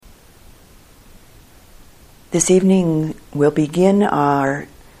This evening we'll begin our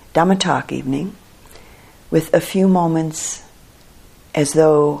Dhamma talk evening with a few moments as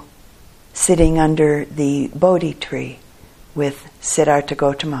though sitting under the Bodhi tree with Siddhartha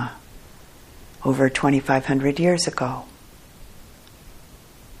Gautama over 2,500 years ago.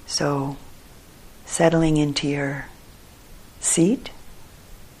 So, settling into your seat,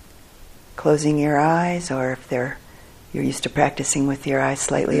 closing your eyes, or if you're used to practicing with your eyes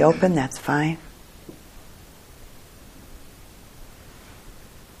slightly open, that's fine.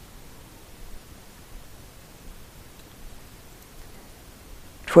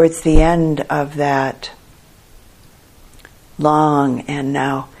 Towards the end of that long and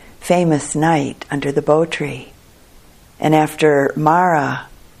now famous night under the Bo tree, and after Mara,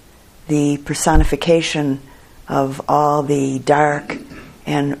 the personification of all the dark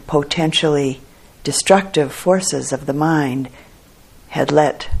and potentially destructive forces of the mind, had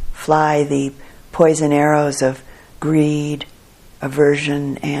let fly the poison arrows of greed,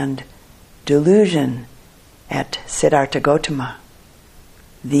 aversion, and delusion at Siddhartha Gautama.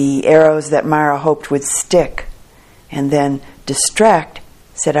 The arrows that Mara hoped would stick and then distract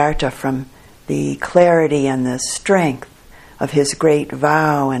Siddhartha from the clarity and the strength of his great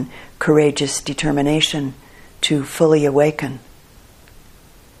vow and courageous determination to fully awaken.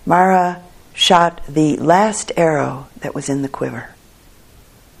 Mara shot the last arrow that was in the quiver,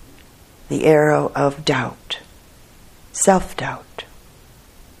 the arrow of doubt, self-doubt,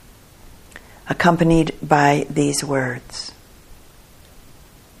 accompanied by these words: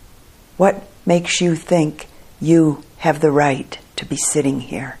 "What makes you think you have the right to be sitting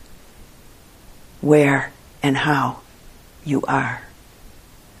here, where and how you are?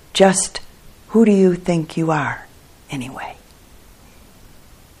 Just who do you think you are, anyway?"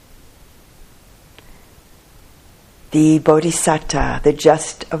 The Bodhisattva, the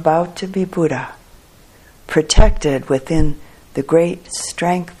just about to be Buddha, protected within the great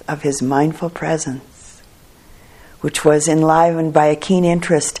strength of his mindful presence, which was enlivened by a keen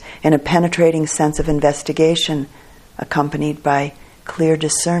interest and a penetrating sense of investigation, accompanied by clear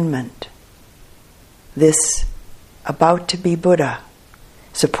discernment. This about to be Buddha,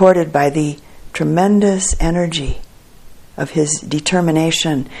 supported by the tremendous energy of his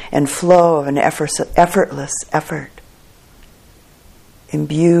determination and flow of an effortless effort,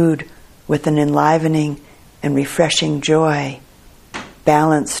 imbued with an enlivening and refreshing joy,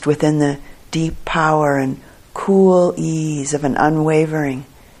 balanced within the deep power and cool ease of an unwavering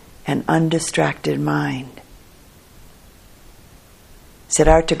and undistracted mind.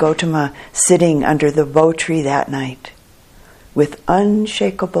 Siddhartha Gautama sitting under the Bo tree that night with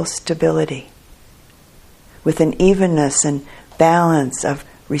unshakable stability, with an evenness and balance of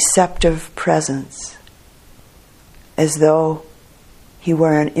receptive presence, as though he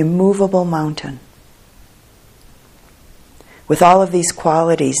were an immovable mountain. With all of these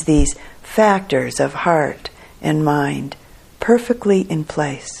qualities, these factors of heart and mind perfectly in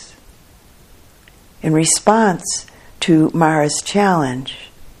place. In response to Mara's challenge,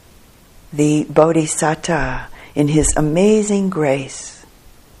 the Bodhisattva, in his amazing grace,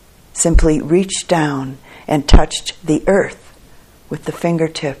 simply reached down and touched the earth with the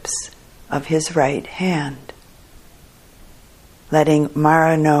fingertips of his right hand, letting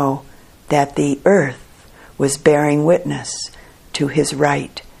Mara know that the earth was bearing witness to his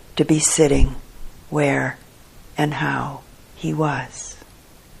right to be sitting where and how he was.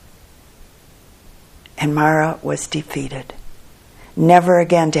 And Mara was defeated, never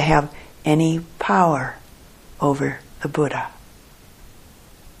again to have any power over the Buddha.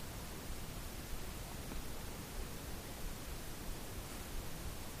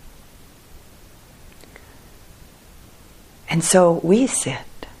 And so we sit,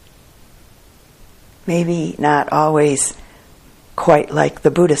 maybe not always quite like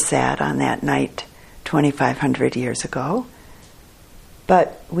the Buddha sat on that night 2,500 years ago,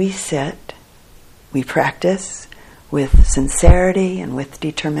 but we sit, we practice with sincerity and with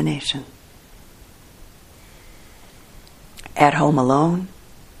determination. At home alone,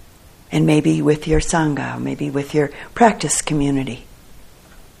 and maybe with your Sangha, maybe with your practice community,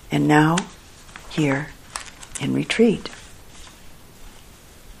 and now here in retreat.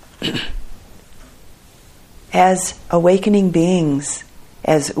 As awakening beings,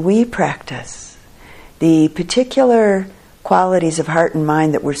 as we practice, the particular qualities of heart and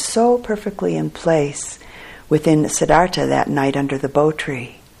mind that were so perfectly in place within Siddhartha that night under the Bo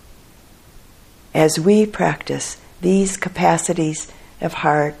tree, as we practice, these capacities of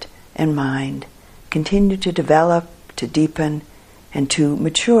heart and mind continue to develop, to deepen, and to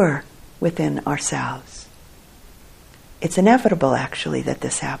mature within ourselves. It's inevitable, actually, that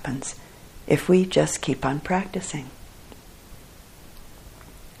this happens. if we just keep on practicing.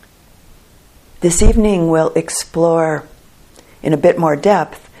 This evening we'll explore in a bit more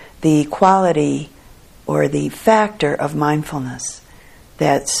depth the quality or the factor of mindfulness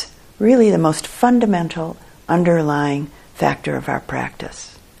that's really the most fundamental underlying factor of our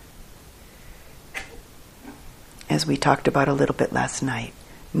practice, as we talked about a little bit last night,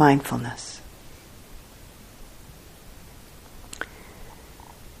 mindfulness.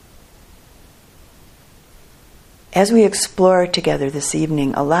 As we explore together this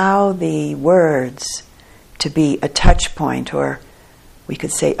evening, allow the words to be a touch point, or we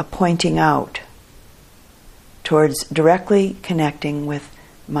could say a pointing out towards directly connecting with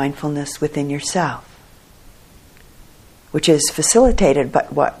mindfulness within yourself, which is facilitated by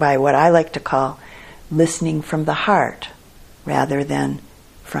what I like to call listening from the heart rather than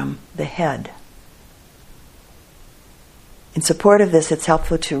from the head. In support of this, it's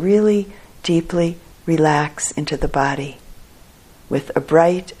helpful to really deeply relax into the body with a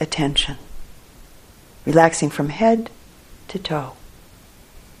bright attention, relaxing from head to toe,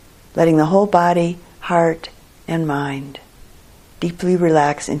 letting the whole body, heart, and mind deeply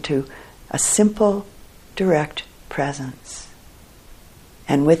relax into a simple, direct presence.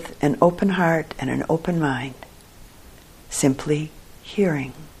 And with an open heart and an open mind, simply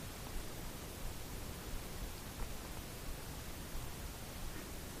hearing.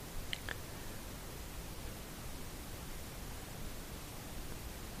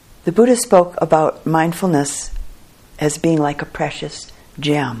 The Buddha spoke about mindfulness as being like a precious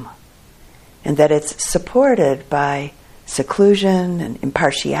gem, and that it's supported by seclusion and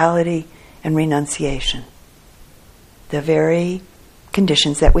impartiality and renunciation, the very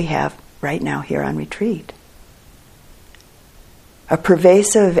conditions that we have right now here on retreat. A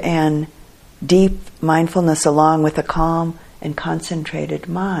pervasive and deep mindfulness along with a calm and concentrated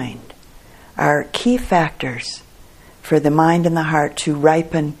mind are key factors for the mind and the heart to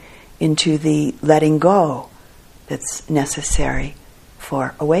ripen into the letting go that's necessary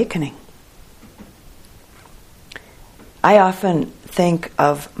for awakening. I often think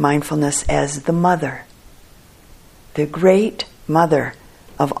of mindfulness as the mother, the great mother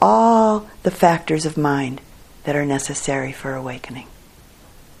of all the factors of mind that are necessary for awakening.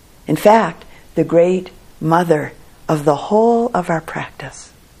 In fact, the great mother of the whole of our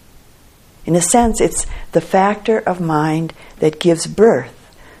practice. In a sense, it's the factor of mind that gives birth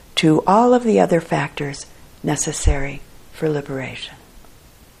to all of the other factors necessary for liberation.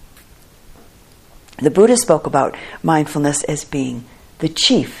 The Buddha spoke about mindfulness as being the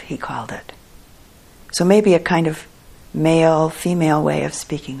chief, he called it. So maybe a kind of male-female way of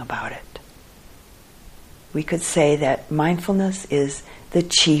speaking about it. We could say that mindfulness is the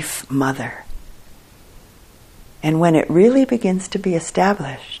chief mother. And when it really begins to be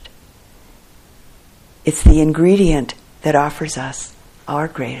established, it's the ingredient that offers us our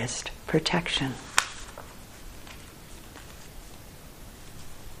greatest protection.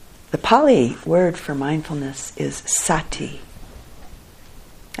 The Pali word for mindfulness is sati,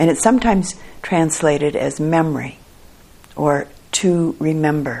 and it's sometimes translated as memory or to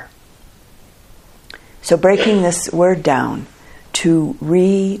remember. So breaking this word down, to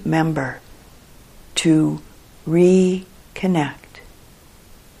remember, to reconnect,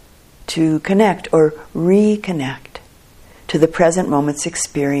 to connect or reconnect to the present moment's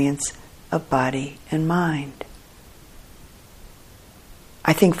experience of body and mind.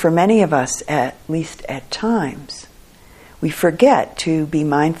 I think for many of us, at least at times, we forget to be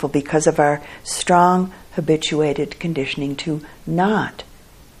mindful because of our strong habituated conditioning to not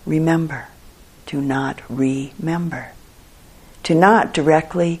remember, to not remember, to not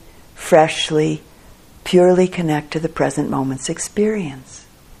directly, freshly, purely connect to the present moment's experience,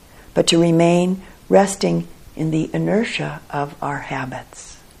 but to remain resting in the inertia of our habits.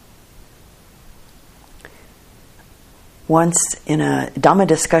 Once in a Dhamma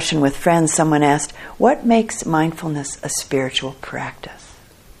discussion with friends, someone asked, what makes mindfulness a spiritual practice?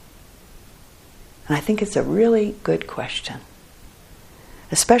 And I think it's a really good question,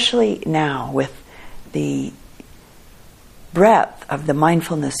 especially now with the breadth of the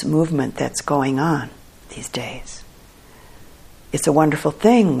mindfulness movement that's going on these days. It's a wonderful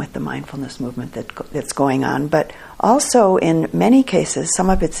thing with the mindfulness movement that's going on, but also in many cases, some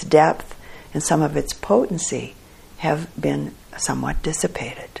of its depth and some of its potency have been somewhat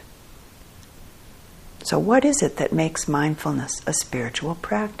dissipated. So what is it that makes mindfulness a spiritual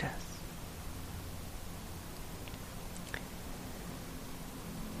practice?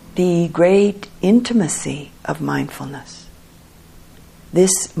 The great intimacy of mindfulness.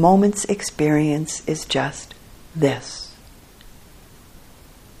 This moment's experience is just this.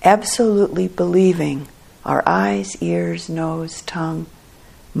 absolutely believing our eyes, ears, nose, tongue,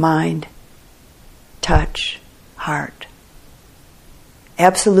 mind, touch, heart.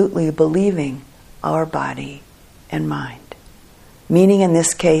 Absolutely believing our body and mind. Meaning in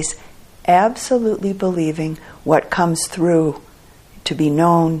this case, absolutely believing what comes through to be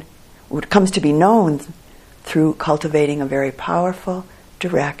known, what comes to be known through cultivating a very powerful,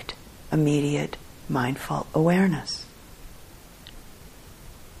 direct, immediate, mindful awareness.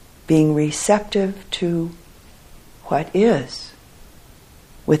 Being receptive to what is,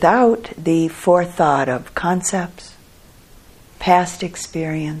 without the forethought of concepts, past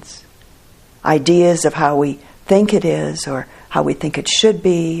experience, ideas of how we think it is, or how we think it should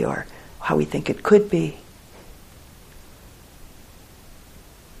be, or how we think it could be.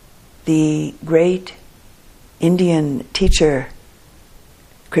 The great Indian teacher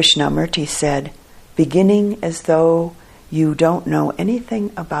Krishnamurti said, beginning as though you don't know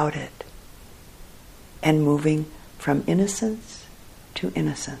anything about it, and moving from innocence to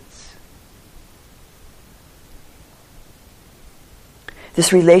innocence.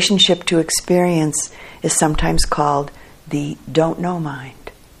 This relationship to experience is sometimes called the don't know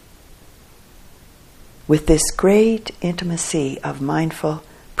mind. With this great intimacy of mindful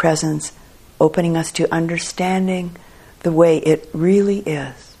presence opening us to understanding the way it really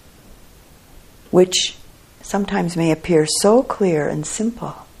is, which sometimes may appear so clear and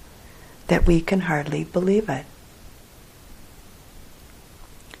simple that we can hardly believe it.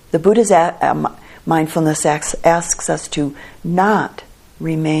 The Buddha's mindfulness asks us to not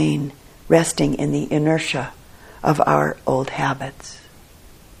remain resting in the inertia of our old habits,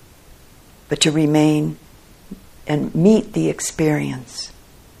 but to remain and meet the experience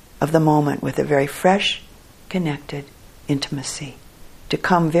of the moment with a very fresh, connected intimacy, to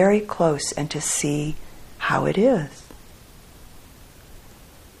come very close and to see how it is.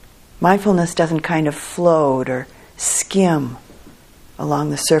 Mindfulness doesn't kind of float or skim along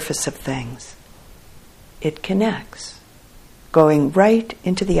the surface of things. It connects, going right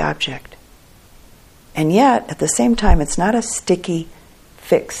into the object. And yet, at the same time, it's not a sticky,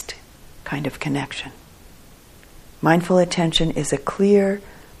 fixed kind of connection. Mindful attention is a clear,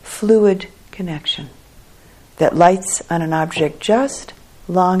 fluid connection that lights on an object just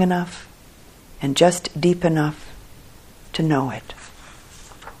long enough and just deep enough to know it.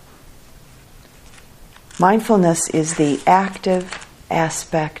 Mindfulness is the active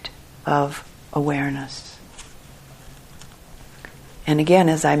aspect of awareness. And again,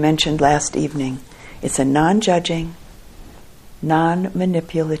 as I mentioned last evening, it's a non-judging,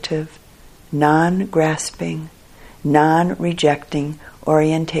 non-manipulative, non-grasping, non-rejecting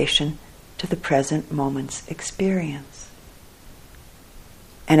orientation to the present moment's experience.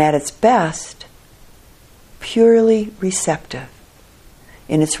 And at its best, purely receptive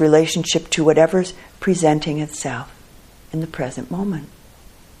in its relationship to whatever's presenting itself in the present moment.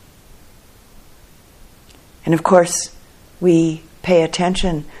 And of course, we pay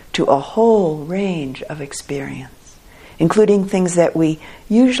attention to a whole range of experience, including things that we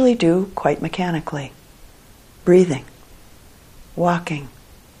usually do quite mechanically. Breathing, walking,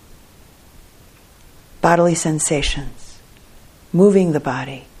 bodily sensations, moving the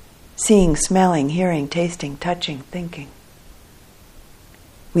body, seeing, smelling, hearing, tasting, touching, thinking.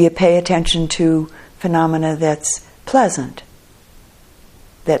 We pay attention to phenomena that's pleasant,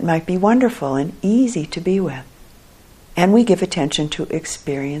 that might be wonderful and easy to be with. And we give attention to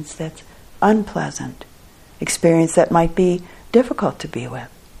experience that's unpleasant, experience that might be difficult to be with.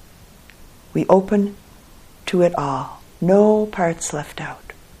 We open to it all, no parts left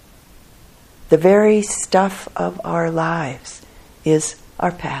out. The very stuff of our lives is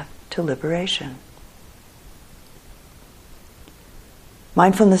our path to liberation.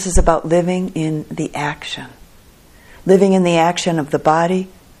 Mindfulness is about living in the action of the body,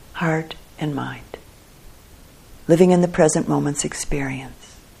 heart, and mind. Living in the present moment's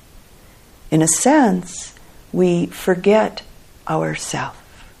experience. In a sense, we forget ourself.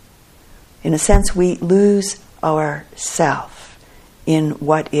 In a sense, we lose ourself in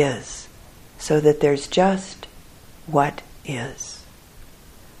what is, so that there's just what is,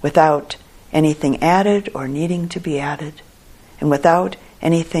 without anything added or needing to be added, and without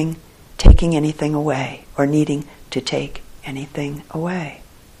anything taking anything away or needing to take anything away.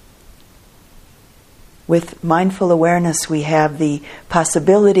 With mindful awareness, we have the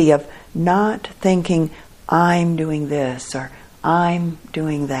possibility of not thinking, I'm doing this or I'm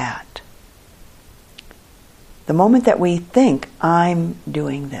doing that. The moment that we think, I'm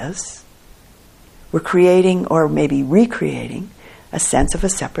doing this, we're creating or maybe recreating a sense of a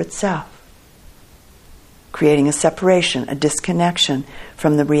separate self. creating a separation, a disconnection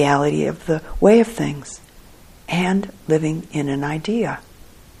from the reality of the way of things, and living in an idea,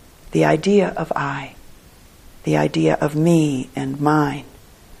 the idea of I, the idea of me and mine,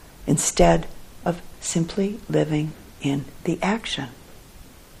 instead of simply living in the action.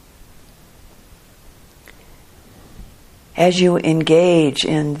 As you engage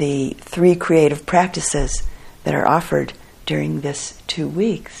in the 3 creative practices that are offered during this 2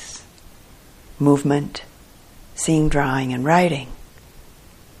 weeks, movement, seeing, drawing, and writing,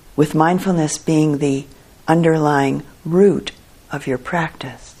 with mindfulness being the underlying root of your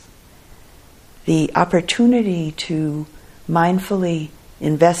practice, the opportunity to mindfully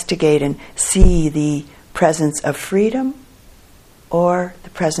investigate and see the presence of freedom or the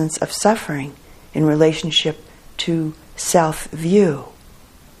presence of suffering in relationship to self-view,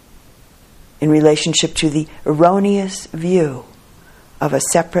 in relationship to the erroneous view of a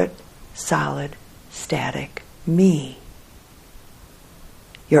separate, solid, static me.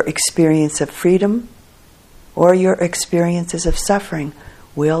 Your experience of freedom or your experiences of suffering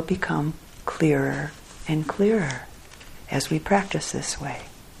will become clearer and clearer as we practice this way.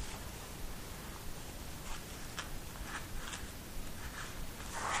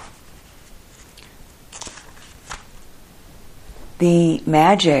 The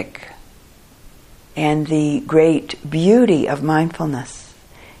magic and the great beauty of mindfulness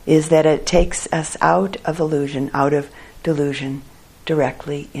is that it takes us out of illusion, out of delusion,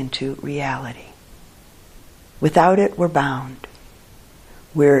 directly into reality. Without it, we're bound.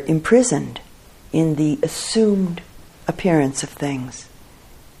 We're imprisoned in the assumed appearance of things.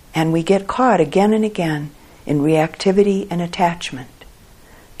 And we get caught again and again in reactivity and attachment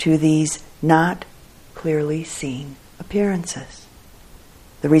to these not clearly seen appearances.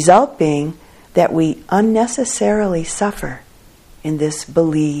 The result being that we unnecessarily suffer in this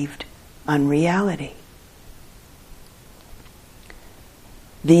believed unreality.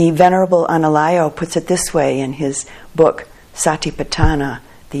 The Venerable Analayo puts it this way in his book, Satipatthana,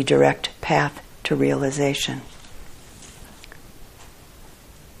 The Direct Path to Realization.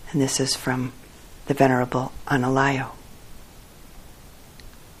 And this is from the Venerable Analayo.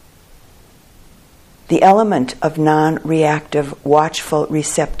 The element of non-reactive, watchful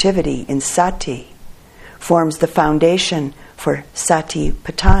receptivity in sati forms the foundation for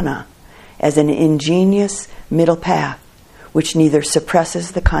satipatthana as an ingenious middle path which neither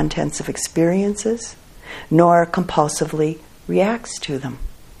suppresses the contents of experiences nor compulsively reacts to them.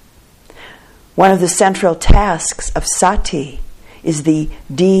 One of the central tasks of sati is the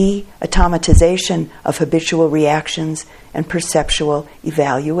de-automatization of habitual reactions and perceptual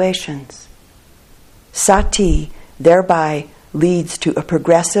evaluations. Sati thereby leads to a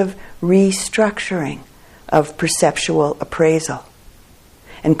progressive restructuring of perceptual appraisal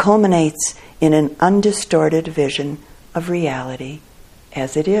and culminates in an undistorted vision of reality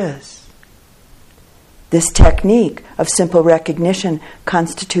as it is. This technique of simple recognition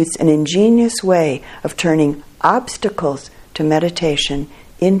constitutes an ingenious way of turning obstacles to meditation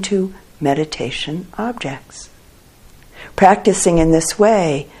into meditation objects. Practicing in this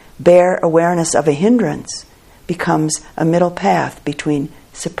way, bare awareness of a hindrance becomes a middle path between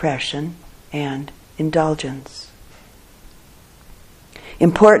suppression and indulgence.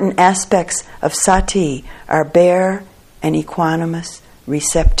 Important aspects of sati are bare and equanimous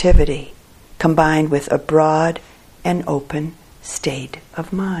receptivity, combined with a broad and open state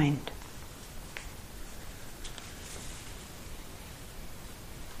of mind.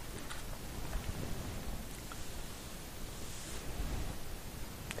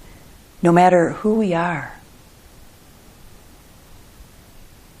 No matter who we are,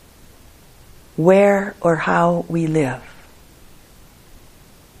 where or how we live,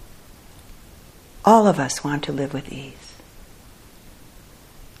 all of us want to live with ease.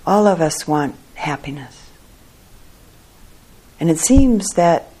 All of us want happiness. And it seems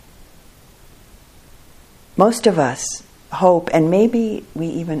that most of us hope, and maybe we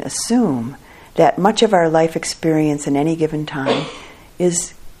even assume, that much of our life experience in any given time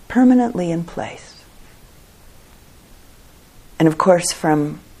is permanently in place. And of course,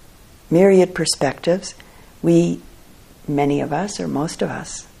 from myriad perspectives, many of us, or most of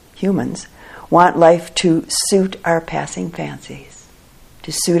us, humans, want life to suit our passing fancies,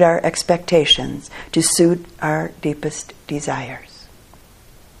 to suit our expectations, to suit our deepest desires.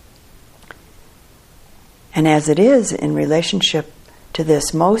 And as it is in relationship to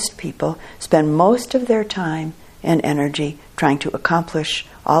this, most people spend most of their time and energy trying to accomplish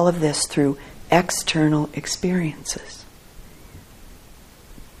all of this through external experiences,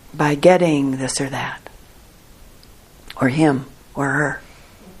 by getting this or that, or him or her.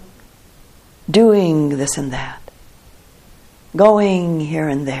 doing this and that, going here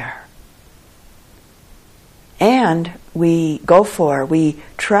and there. And we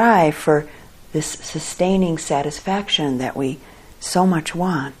try for this sustaining satisfaction that we so much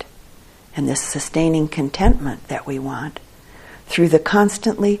want, and this sustaining contentment that we want, through the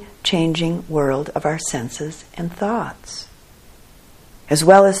constantly changing world of our senses and thoughts, as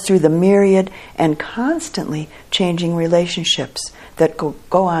well as through the myriad and constantly changing relationships that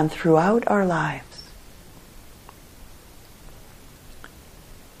go on throughout our lives.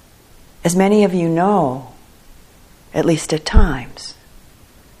 As many of you know, at least at times,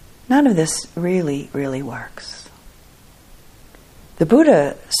 none of this really works. The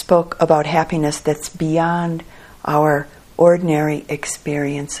Buddha spoke about happiness that's beyond our ordinary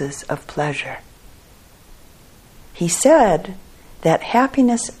experiences of pleasure. He said that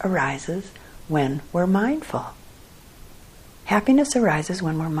happiness arises when we're mindful. Happiness arises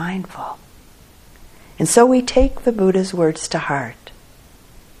when we're mindful. And so we take the Buddha's words to heart,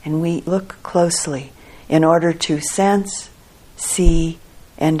 and we look closely in order to sense, see,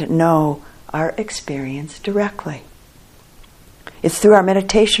 and know our experience directly. It's through our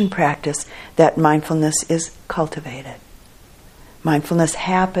meditation practice that mindfulness is cultivated. Mindfulness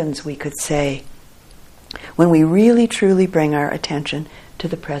happens, we could say, when we really truly bring our attention to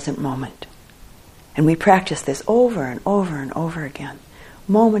the present moment. And we practice this over and over and over again,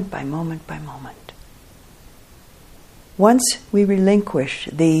 moment by moment by moment. Once we relinquish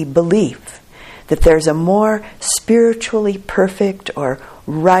the belief that there's a more spiritually perfect or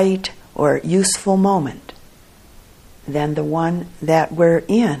right or useful moment than the one that we're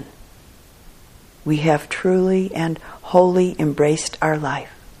in, we have truly and wholly embraced our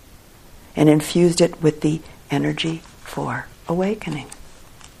life and infused it with the energy for awakening.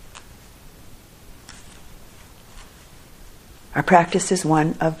 Our practice is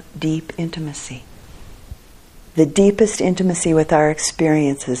one of deep intimacy. The deepest intimacy with our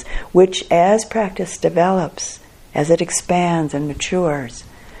experiences, which as practice develops, as it expands and matures,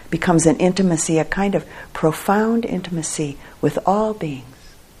 becomes an intimacy, a kind of profound intimacy with all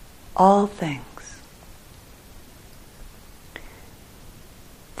beings, all things.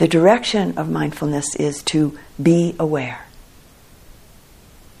 The direction of mindfulness is to be aware,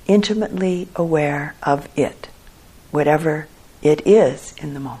 intimately aware of it, whatever it is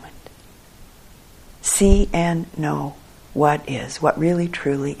in the moment. See and know what is, what really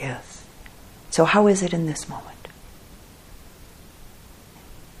truly is. So how is it in this moment?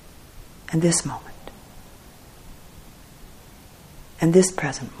 And this moment? And this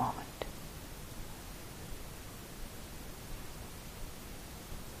present moment?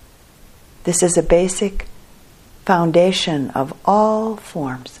 This is a basic foundation of all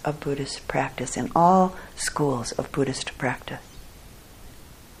forms of Buddhist practice and all schools of Buddhist practice.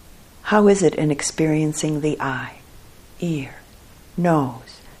 How is it in experiencing the eye, ear,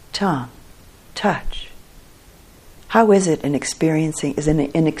 nose, tongue, touch? How is it in experiencing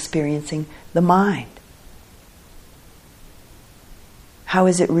the mind? How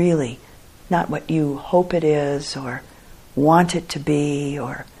is it really? Not what you hope it is or want it to be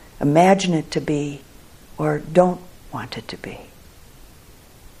or imagine it to be or don't want it to be.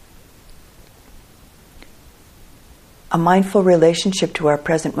 A mindful relationship to our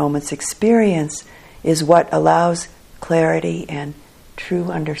present moment's experience is what allows clarity and true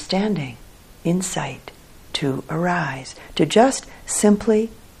understanding, insight to arise, to just simply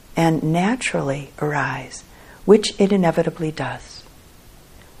and naturally arise, which it inevitably does.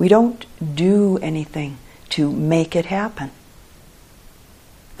 We don't do anything to make it happen.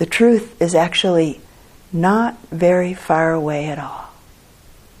 The truth is actually not very far away at all.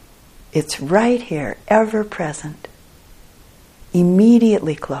 It's right here, ever present,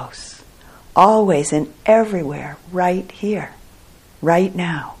 immediately close, always and everywhere, right here, right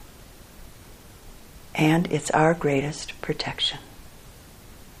now. And it's our greatest protection.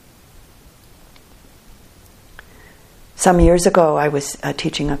 Some years ago, I was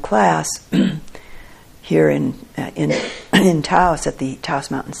teaching a class here in Taos at the Taos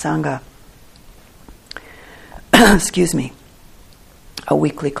Mountain Sangha. Excuse me, a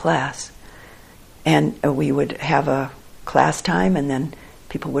weekly class, and we would have a class time, and then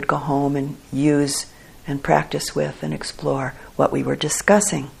people would go home and use and practice with and explore what we were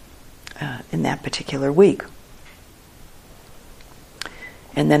discussing in that particular week.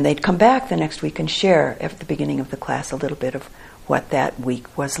 And then they'd come back the next week and share at the beginning of the class a little bit of what that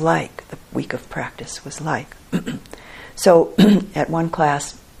week was like, the week of practice was like. So at one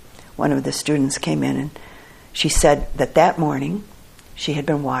class, one of the students came in and she said that morning she had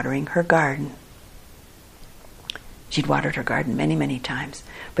been watering her garden. She'd watered her garden many, many times.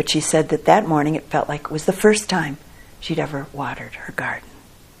 But she said that that morning it felt like it was the first time she'd ever watered her garden.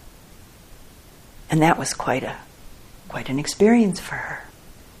 And that was quite an experience for her.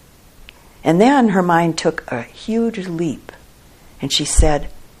 And then her mind took a huge leap. And she said,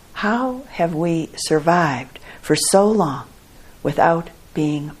 how have we survived for so long without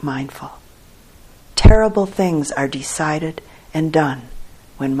being mindful? Terrible things are decided and done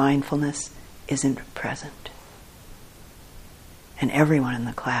when mindfulness isn't present. And everyone in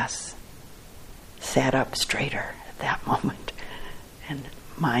the class sat up straighter at that moment, and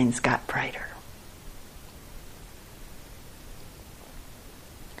minds got brighter.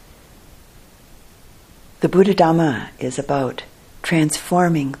 The Buddha Dhamma is about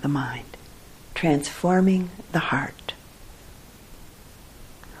transforming the mind, transforming the heart.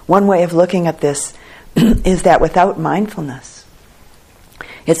 One way of looking at this is that without mindfulness,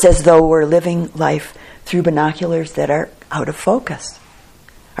 it's as though we're living life through binoculars that are out of focus.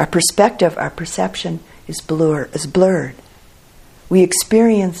 Our perspective, our perception is blurred. We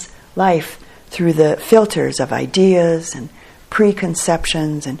experience life through the filters of ideas and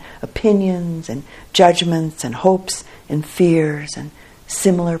preconceptions and opinions and judgments and hopes and fears and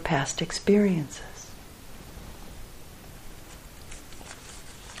similar past experiences.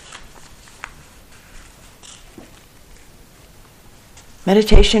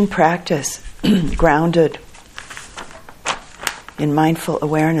 Meditation practice grounded in mindful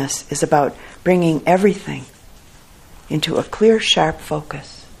awareness is about bringing everything into a clear, sharp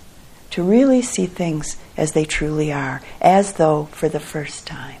focus, to really see things as they truly are, as though for the first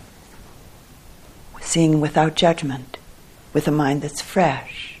time. Seeing without judgment, with a mind that's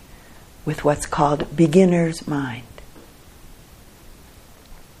fresh, with what's called beginner's mind.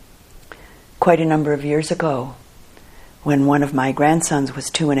 Quite a number of years ago, when one of my grandsons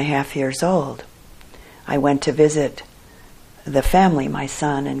was 2.5 years old, I went to visit the family, my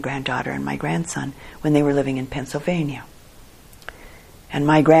son and granddaughter and my grandson, when they were living in Pennsylvania. And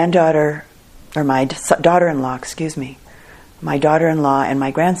my daughter-in-law, my daughter-in-law and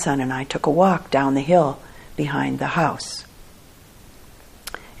my grandson and I took a walk down the hill behind the house.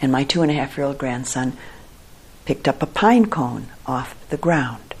 And my 2.5-year-old grandson picked up a pine cone off the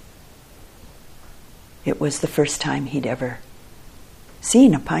ground. It was the first time he'd ever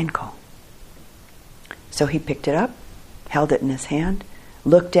seen a pine cone. So he picked it up, held it in his hand,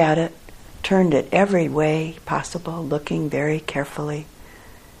 looked at it, turned it every way possible, looking very carefully,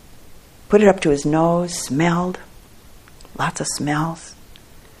 put it up to his nose, smelled, lots of smells,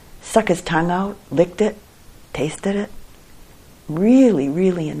 stuck his tongue out, licked it, tasted it, really,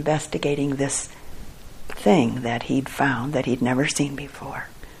 really investigating this thing that he'd found that he'd never seen before.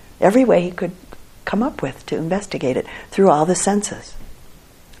 Every way he could come up with to investigate it through all the senses.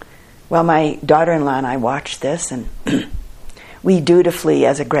 Well, my daughter-in-law and I watched this, and we dutifully,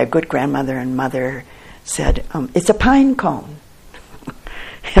 as a good grandmother and mother, said, it's a pine cone.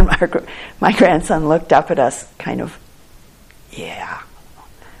 And my grandson looked up at us kind of, yeah.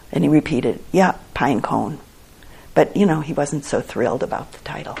 And he repeated, yeah, pine cone. But, he wasn't so thrilled about the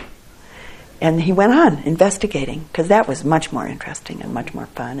title. And he went on investigating, because that was much more interesting and much more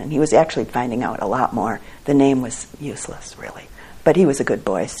fun. And he was actually finding out a lot more. The name was useless, really. But he was a good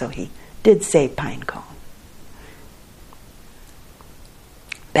boy, so he did say pine cone.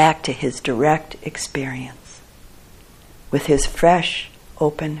 Back to his direct experience with his fresh,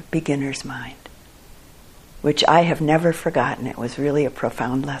 open beginner's mind, which I have never forgotten. It was really a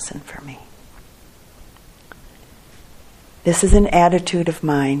profound lesson for me. This is an attitude of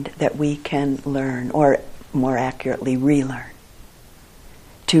mind that we can learn, or more accurately, relearn,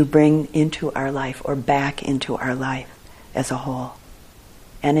 to bring into our life or back into our life as a whole.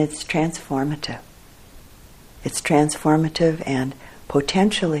 And it's transformative. It's transformative and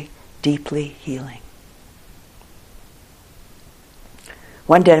potentially deeply healing.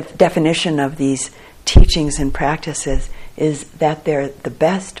 One definition of these teachings and practices is that they're the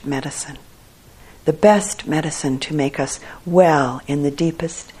best medicine to make us well in the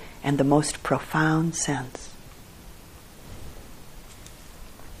deepest and the most profound sense.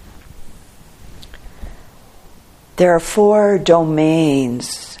 There are 4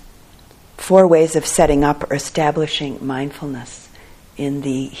 domains, 4 ways of setting up or establishing mindfulness in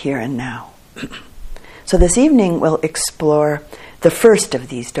the here and now. So this evening we'll explore the first of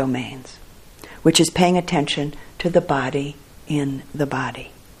these domains, which is paying attention to the body in the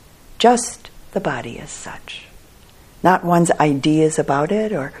body. Just the body as such. Not one's ideas about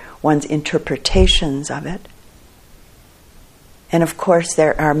it or one's interpretations of it. And of course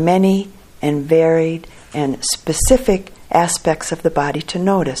there are many and varied and specific aspects of the body to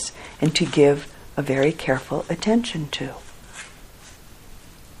notice and to give a very careful attention to.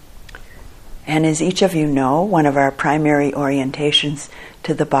 And as each of you know, one of our primary orientations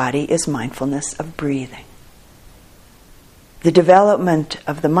to the body is mindfulness of breathing. The development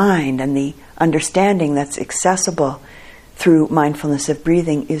of the mind and the understanding that's accessible through mindfulness of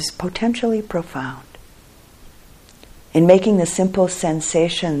breathing is potentially profound. In making the simple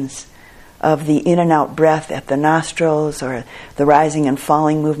sensations of the in and out breath at the nostrils, or the rising and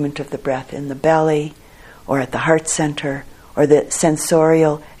falling movement of the breath in the belly, or at the heart center, or the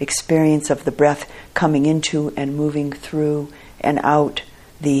sensorial experience of the breath coming into and moving through and out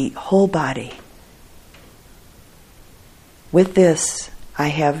the whole body. With this, I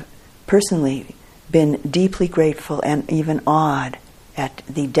have personally been deeply grateful and even awed at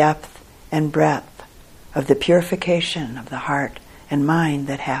the depth and breadth of the purification of the heart and mind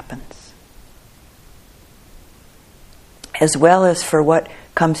that happens, as well as for what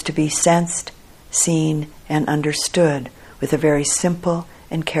comes to be sensed, seen, and understood with a very simple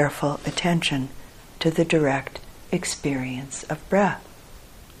and careful attention to the direct experience of breath.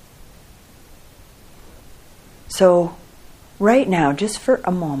 So, right now, just for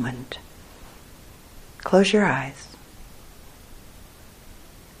a moment, close your eyes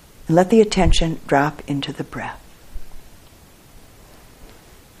and let the attention drop into the breath.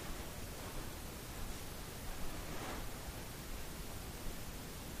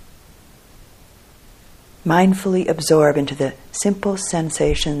 Mindfully absorb into the simple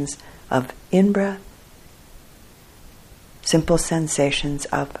sensations of in-breath, simple sensations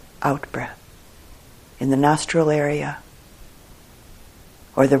of out-breath in the nostril area,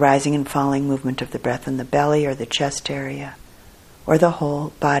 or the rising and falling movement of the breath in the belly or the chest area, or the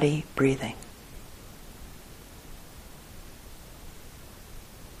whole body breathing,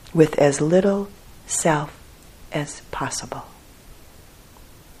 with as little self as possible.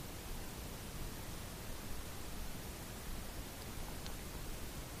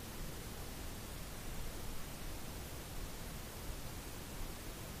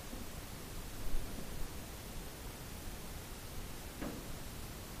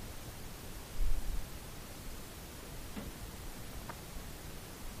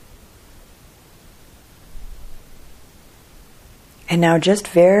 And now just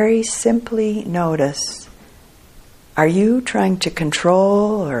very simply notice, are you trying to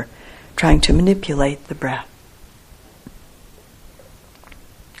control or trying to manipulate the breath?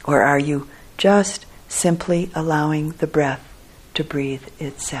 Or are you just simply allowing the breath to breathe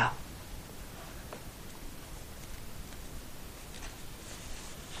itself?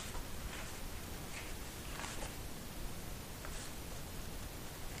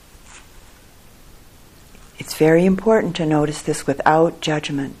 It's very important to notice this without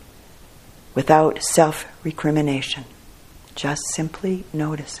judgment, without self-recrimination, just simply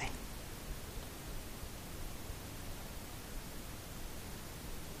noticing.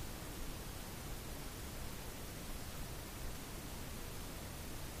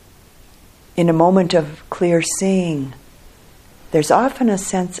 In a moment of clear seeing, there's often a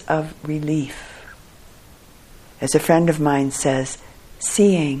sense of relief. As a friend of mine says,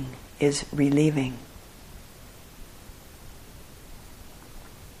 seeing is relieving.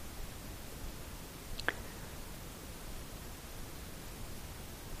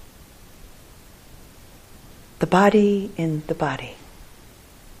 The body in the body.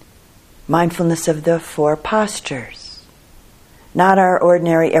 Mindfulness of the four postures. Not our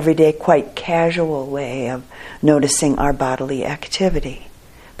ordinary, everyday, quite casual way of noticing our bodily activity,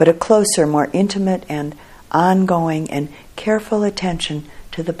 but a closer, more intimate and ongoing and careful attention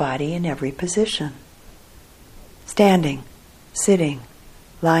to the body in every position. Standing, sitting,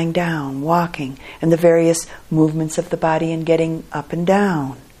 lying down, walking, and the various movements of the body and getting up and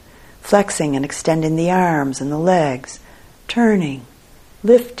down. Flexing and extending the arms and the legs, turning,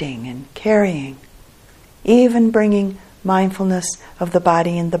 lifting and carrying, even bringing mindfulness of the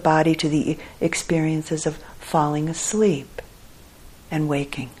body and the body to the experiences of falling asleep and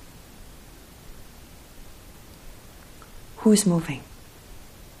waking. Who's moving?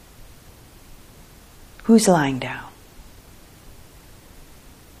 Who's lying down?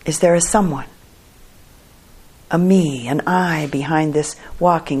 Is there a someone? A me, an I behind this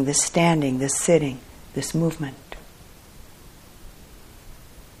walking, this standing, this sitting, this movement.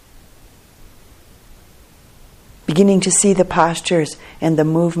 Beginning to see the postures and the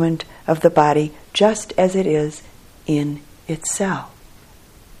movement of the body just as it is in itself.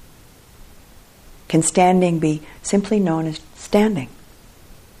 Can standing be simply known as standing?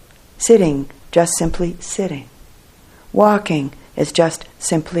 Sitting, just simply sitting. Walking is just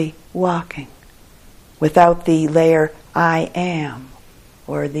simply walking, without the layer I am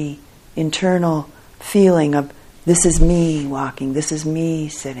or the internal feeling of this is me walking, this is me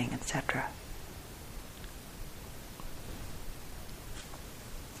sitting, etc.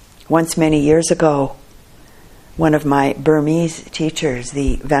 Once many years ago, one of my Burmese teachers,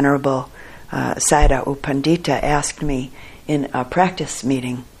 the Venerable Sayadaw U Pandita, asked me in a practice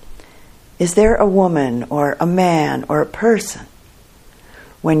meeting, is there a woman or a man or a person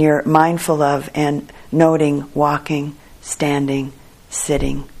when you're mindful of and noting walking, standing,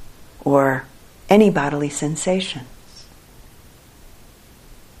 sitting, or any bodily sensations?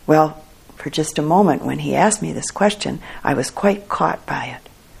 Well, for just a moment when he asked me this question, I was quite caught by it,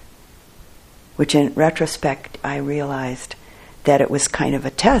 which in retrospect I realized that it was kind of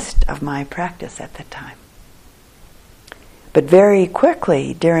a test of my practice at the time. But very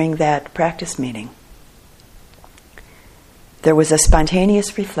quickly during that practice meeting, there was a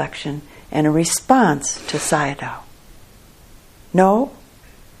spontaneous reflection and a response to Sayadaw. No,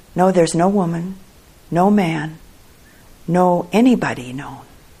 there's no woman, no man, no anybody known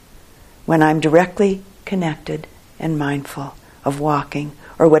when I'm directly connected and mindful of walking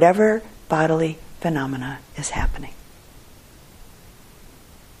or whatever bodily phenomena is happening.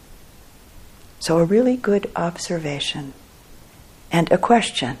 So a really good observation and a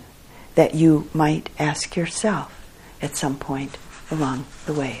question that you might ask yourself at some point along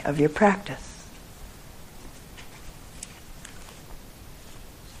the way of your practice.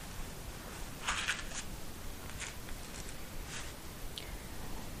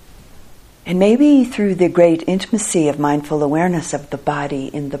 And maybe through the great intimacy of mindful awareness of the body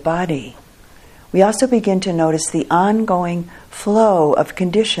in the body, we also begin to notice the ongoing flow of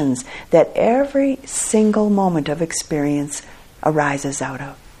conditions that every single moment of experience arises out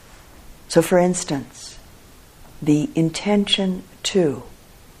of. So for instance, the intention to,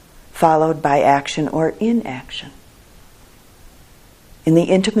 followed by action or inaction. In the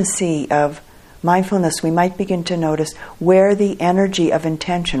intimacy of mindfulness, we might begin to notice where the energy of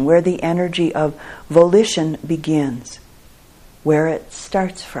intention, where the energy of volition begins, where it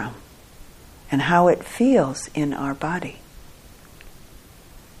starts from, and how it feels in our body.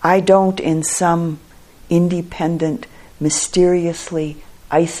 I don't, in some independent, mysteriously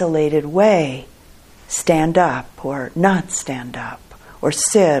isolated way, stand up or not stand up, or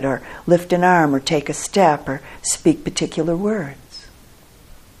sit or lift an arm or take a step or speak particular words.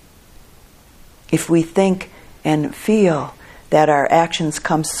 If we think and feel that our actions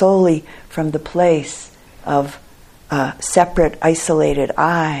come solely from the place of a separate, isolated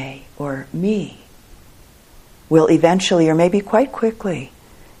I or me, we'll eventually, or maybe quite quickly,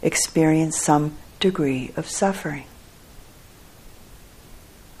 experience some degree of suffering.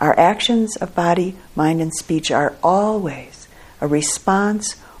 Our actions of body, mind, and speech are always a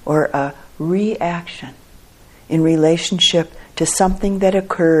response or a reaction in relationship to something that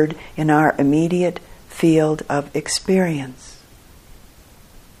occurred in our immediate field of experience,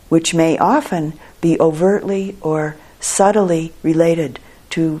 which may often be overtly or subtly related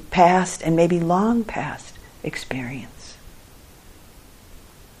to past and maybe long past experience.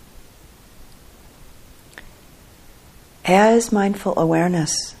 As mindful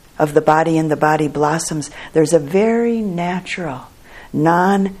awareness of the body and the body blossoms, there's a very natural,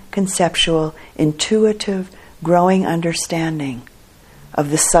 non-conceptual, intuitive, growing understanding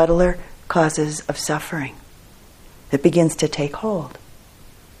of the subtler causes of suffering that begins to take hold,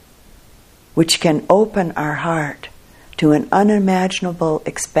 which can open our heart to an unimaginable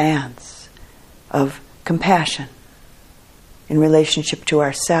expanse of compassion in relationship to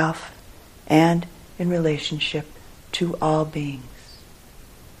ourself and in relationship to all beings.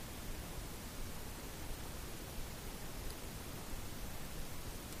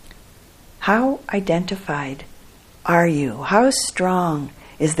 How identified are you? How strong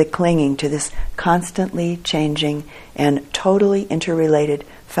is the clinging to this constantly changing and totally interrelated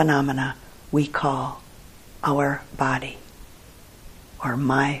phenomena we call our body or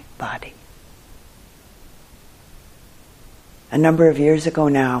my body? A number of years ago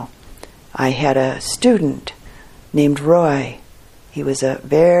now, I had a student named Roy. He was a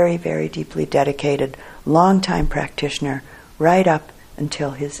very, very deeply dedicated, long-time practitioner right up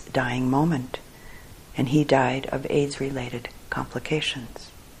until his dying moment. And he died of AIDS-related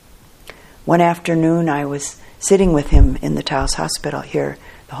complications. One afternoon I was sitting with him in the Taos Hospital here,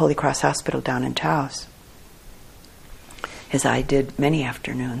 the Holy Cross Hospital down in Taos, as I did many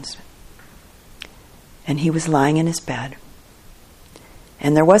afternoons. And he was lying in his bed.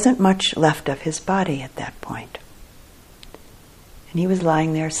 And there wasn't much left of his body at that point. And he was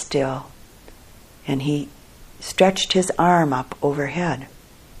lying there still. And he stretched his arm up overhead.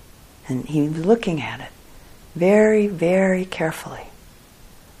 And he was looking at it very, very carefully.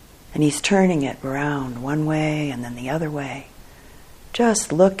 And he's turning it around one way and then the other way.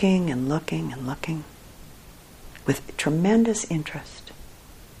 Just looking and looking and looking with tremendous interest.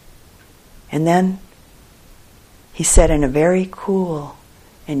 And then he said in a very cool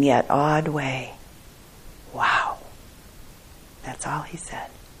and yet odd way, "Wow." That's all he said.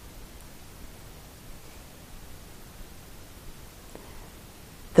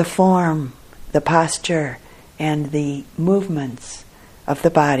 The form, the posture, and the movements of the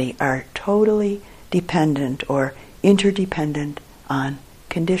body are totally dependent or interdependent on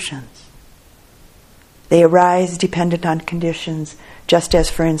conditions. They arise dependent on conditions, just as,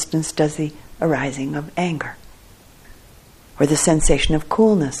 for instance, does the arising of anger, or the sensation of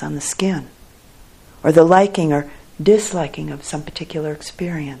coolness on the skin, or the liking or disliking of some particular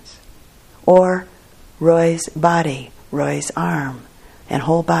experience, or Roy's body, Roy's arm, and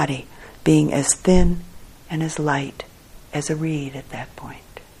whole body being as thin and as light as a reed at that point.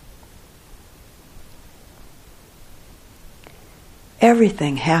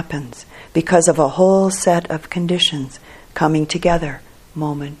 Everything happens because of a whole set of conditions coming together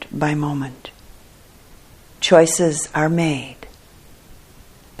moment by moment. Choices are made,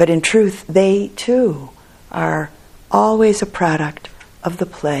 but in truth they too are always a product of the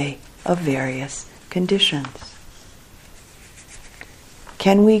play of various conditions.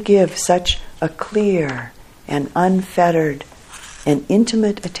 Can we give such a clear and unfettered and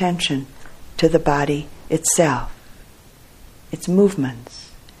intimate attention to the body itself, its movements,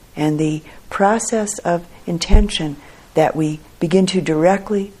 and the process of intention that we begin to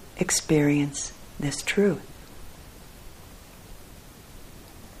directly experience this truth?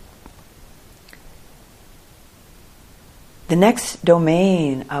 The next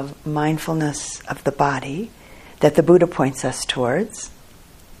domain of mindfulness of the body that the Buddha points us towards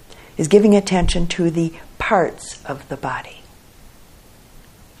is giving attention to the parts of the body.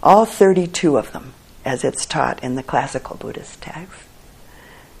 All 32 of them, as it's taught in the classical Buddhist texts.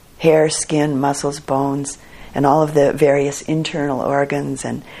 Hair, skin, muscles, bones, and all of the various internal organs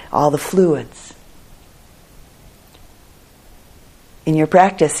and all the fluids. In your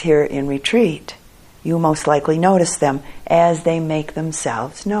practice here in retreat, you most likely notice them as they make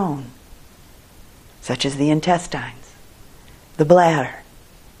themselves known, such as the intestines, the bladder,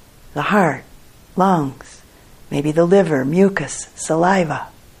 the heart, lungs, maybe the liver, mucus, saliva,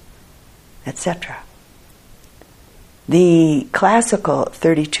 etc. The classical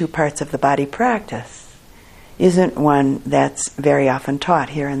 32 parts of the body practice isn't one that's very often taught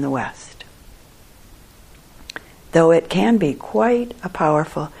here in the West, though it can be quite a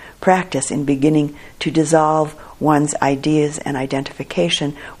powerful practice in beginning to dissolve one's ideas and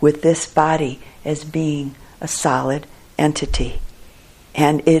identification with this body as being a solid entity,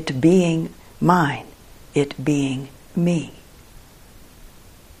 and it being mine, it being me.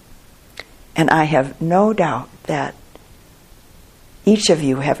 And I have no doubt that each of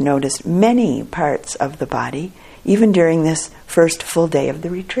you have noticed many parts of the body, even during this first full day of the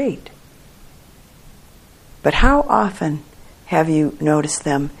retreat. But how often have you noticed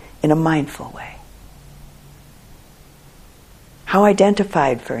them in a mindful way? How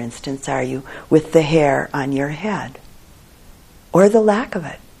identified, for instance, are you with the hair on your head, or the lack of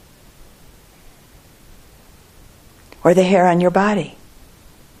it, or the hair on your body?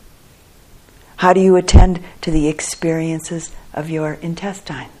 How do you attend to the experiences of your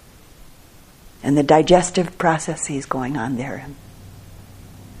intestine and the digestive processes going on therein?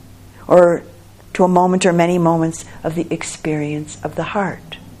 Or to a moment or many moments of the experience of the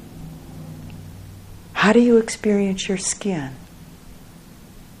heart? How do you experience your skin?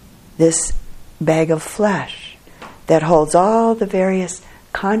 This bag of flesh that holds all the various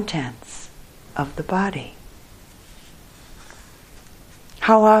contents of the body.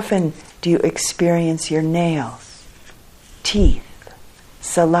 How often do you experience your nails, teeth,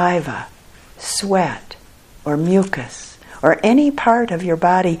 saliva, sweat, or mucus, or any part of your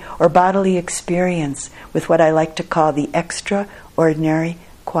body or bodily experience with what I like to call the extraordinary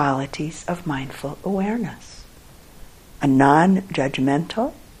qualities of mindful awareness? A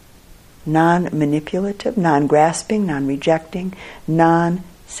non-judgmental, non-manipulative, non-grasping, non-rejecting,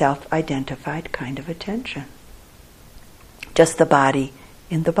 non-self-identified kind of attention. Just the body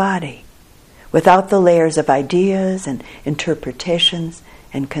in the body, without the layers of ideas and interpretations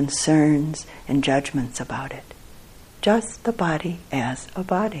and concerns and judgments about it. Just the body as a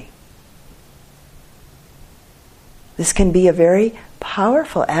body. This can be a very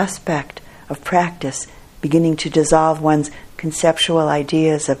powerful aspect of practice, beginning to dissolve one's conceptual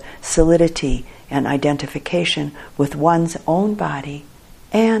ideas of solidity and identification with one's own body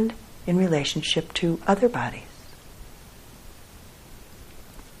and in relationship to other bodies.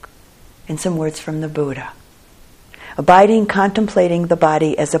 in some words from the Buddha. Abiding, contemplating the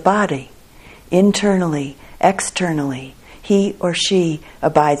body as a body, internally, externally, he or she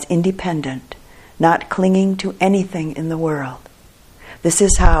abides independent, not clinging to anything in the world. This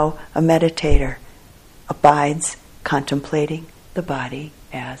is how a meditator abides, contemplating the body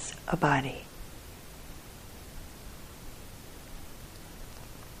as a body.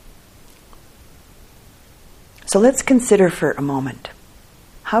 So let's consider for a moment,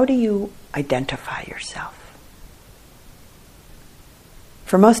 how do you identify yourself?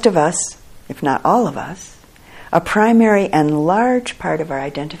 For most of us, if not all of us, a primary and large part of our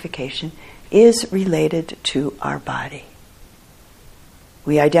identification is related to our body.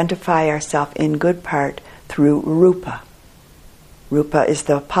 We identify ourselves in good part through rupa. Rupa is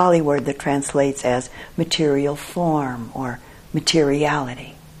the Pali word that translates as material form or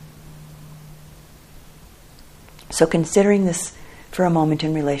materiality. So considering this for a moment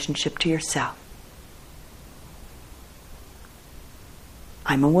in relationship to yourself.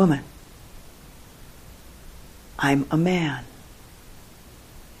 I'm a woman. I'm a man.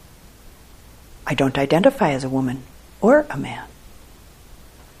 I don't identify as a woman or a man.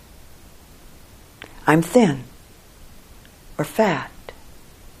 I'm thin or fat.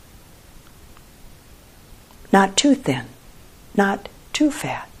 Not too thin, not too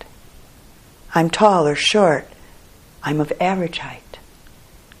fat. I'm tall or short. I'm of average height.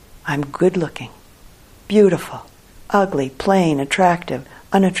 I'm good looking, beautiful, ugly, plain, attractive,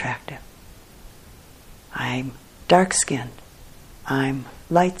 unattractive. I'm dark-skinned. I'm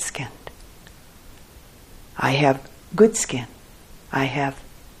light-skinned. I have good skin. I have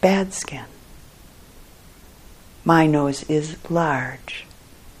bad skin. My nose is large.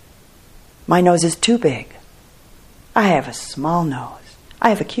 My nose is too big. I have a small nose. I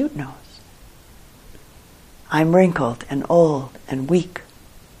have a cute nose. I'm wrinkled and old and weak.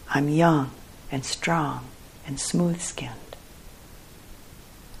 I'm young and strong and smooth-skinned.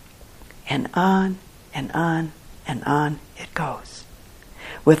 And on and on and on it goes.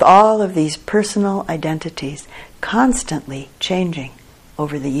 With all of these personal identities constantly changing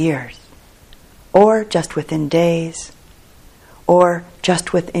over the years, or just within days, or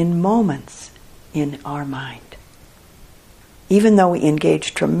just within moments in our mind. Even though we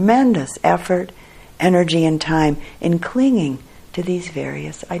engage tremendous effort, energy, and time in clinging to these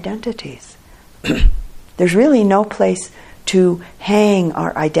various identities, there's really no place to hang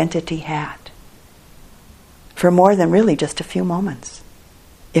our identity hat for more than really just a few moments,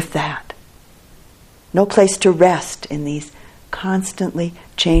 if that. No place to rest in these constantly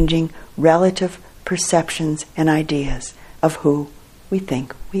changing relative perceptions and ideas of who we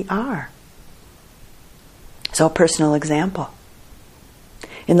think we are. So, a personal example.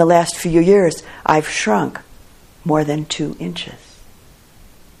 In the last few years, I've shrunk more than 2 inches.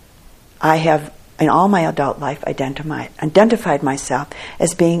 I have, in all my adult life, identified myself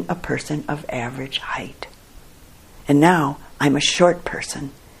as being a person of average height. And now I'm a short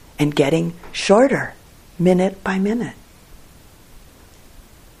person and getting shorter minute by minute.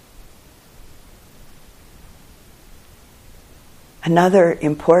 Another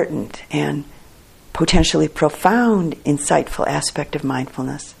important and potentially profound, insightful aspect of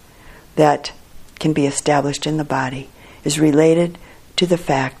mindfulness that can be established in the body is related to the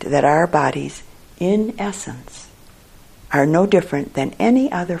fact that our bodies, in essence, are no different than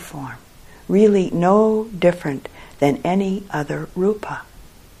any other form, really no different than any other rupa.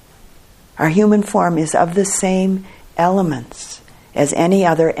 Our human form is of the same elements as any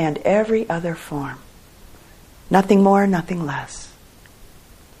other and every other form. Nothing more, nothing less.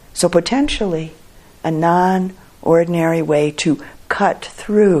 So potentially, a non-ordinary way to cut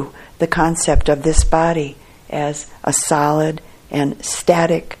through the concept of this body as a solid and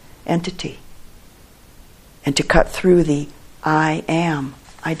static entity, and to cut through the I am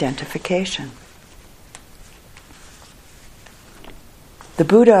identification. The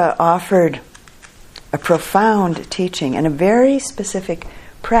Buddha offered a profound teaching and a very specific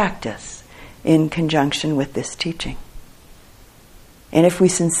practice in conjunction with this teaching. And if we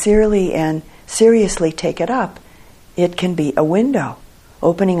sincerely and seriously take it up, it can be a window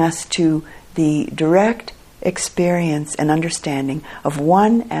opening us to the direct experience and understanding of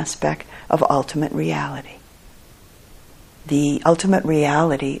one aspect of ultimate reality. The ultimate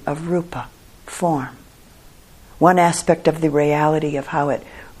reality of rupa, form. One aspect of the reality of how it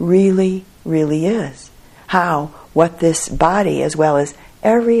really, really is. What this body, as well as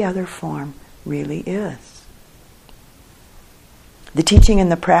every other form, really is. The teaching and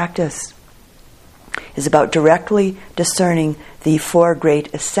the practice is about directly discerning the 4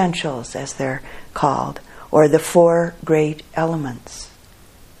 great essentials, as they're called, or the 4 great elements: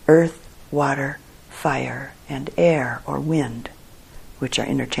 earth, water, fire, and air, or wind, which are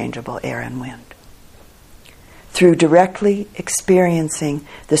interchangeable, air and wind. Through directly experiencing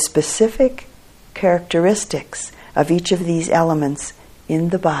the specific characteristics of each of these elements in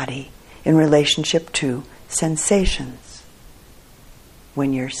the body in relationship to sensations.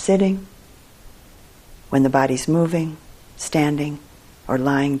 When you're sitting, when the body's moving, standing, or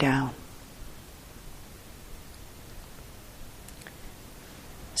lying down.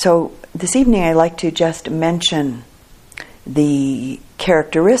 So this evening I'd like to just mention the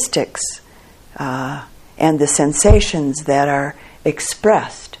characteristics and the sensations that are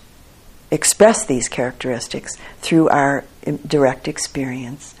express these characteristics through our direct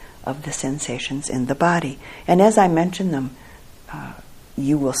experience of the sensations in the body. And as I mention them,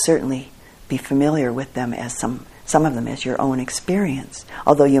 you will certainly be familiar with them as some of them as your own experience,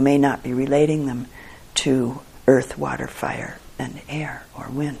 although you may not be relating them to earth, water, fire, and air or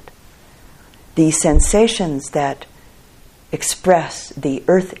wind. The sensations that express the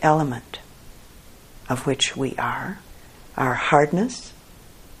earth element of which we are hardness,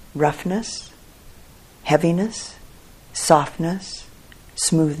 roughness, heaviness, softness,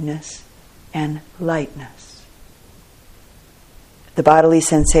 smoothness, and lightness. The bodily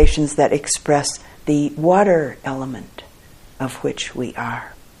sensations that express the water element of which we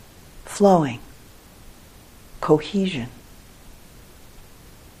are: flowing, cohesion.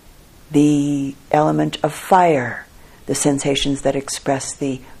 The element of fire, the sensations that express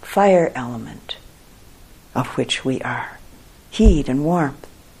the fire element of which we are: heat and warmth,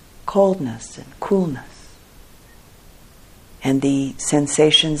 coldness and coolness. And the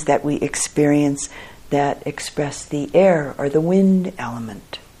sensations that we experience that express the air or the wind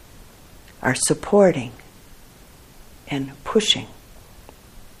element are supporting and pushing.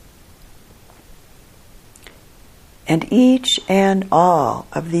 And each and all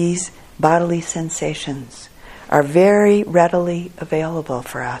of these bodily sensations are very readily available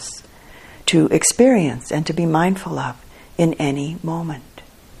for us to experience and to be mindful of in any moment.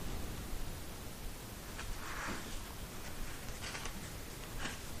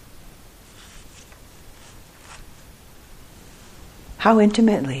 How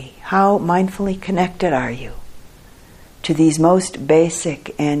intimately, how mindfully connected are you to these most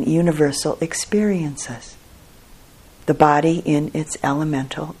basic and universal experiences? The body in its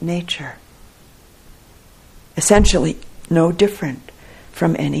elemental nature. Essentially no different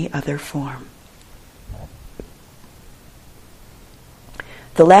from any other form.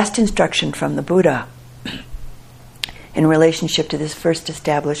 The last instruction from the Buddha in relationship to this first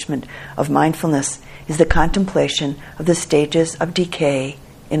establishment of mindfulness is the contemplation of the stages of decay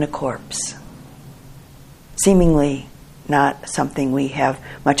in a corpse. Seemingly not something we have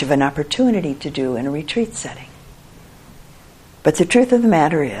much of an opportunity to do in a retreat setting. But the truth of the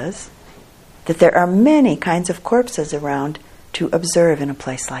matter is that there are many kinds of corpses around to observe in a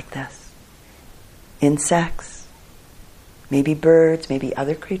place like this. Insects, maybe birds, maybe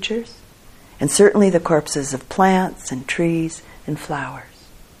other creatures, and certainly the corpses of plants and trees and flowers.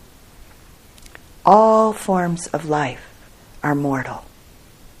 All forms of life are mortal.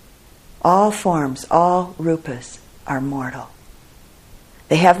 All forms, all rupas are mortal.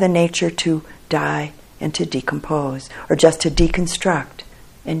 They have the nature to die and to decompose, or just to deconstruct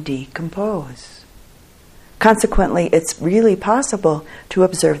and decompose. Consequently, it's really possible to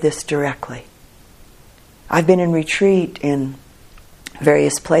observe this directly. I've been in retreat in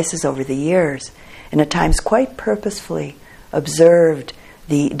various places over the years, and at times quite purposefully observed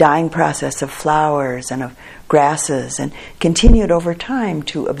the dying process of flowers and of grasses, and continued over time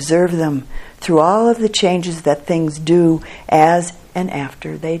to observe them through all of the changes that things do as and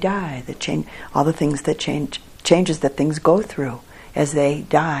after they die, all the things that changes that things go through as they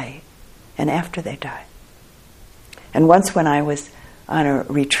die and after they die. And once when I was on a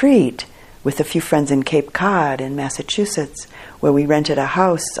retreat with a few friends in Cape Cod in Massachusetts, where we rented a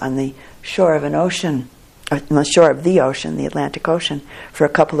house on the shore of an ocean, on the shore of the ocean, the Atlantic Ocean, for a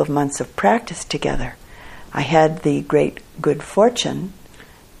couple of months of practice together, I had the great good fortune,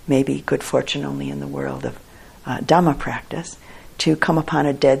 maybe good fortune only in the world of Dhamma practice, to come upon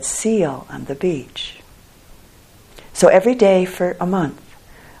a dead seal on the beach. So every day for a month,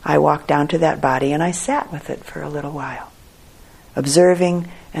 I walked down to that body and I sat with it for a little while, observing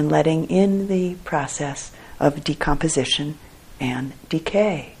and letting in the process of decomposition and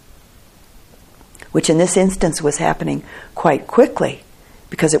decay, which in this instance was happening quite quickly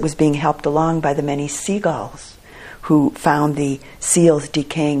because it was being helped along by the many seagulls who found the seal's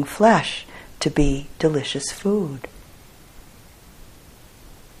decaying flesh to be delicious food.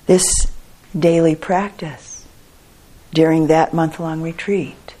 This daily practice during that month-long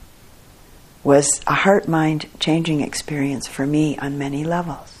retreat was a heart-mind changing experience for me on many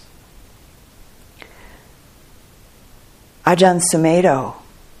levels. Ajahn Sumedho,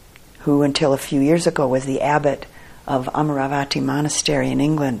 who until a few years ago was the abbot of Amaravati Monastery in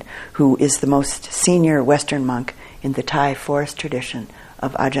England, who is the most senior Western monk in the Thai forest tradition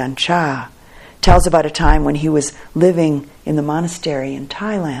of Ajahn Chah, tells about a time when he was living in the monastery in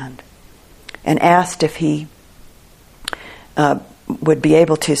Thailand and asked if he would be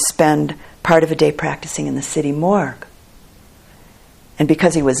able to spend part of a day practicing in the city morgue. And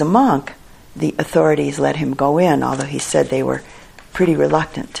because he was a monk, the authorities let him go in, although he said they were pretty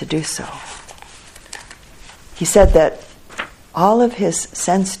reluctant to do so. He said that all of his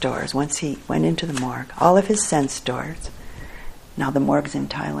sense doors, once he went into the morgue, all of his sense doors, now the morgues in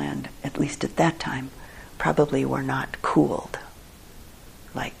Thailand, at least at that time, probably were not cooled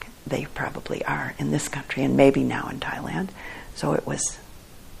like they probably are in this country and maybe now in Thailand. So it was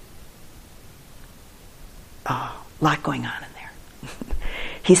a lot going on in there.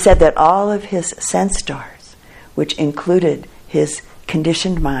 He said that all of his sense doors, which included his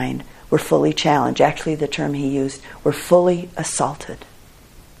conditioned mind, were fully challenged. Actually, the term he used, were fully assaulted.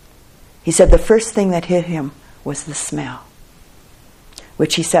 He said the first thing that hit him was the smell,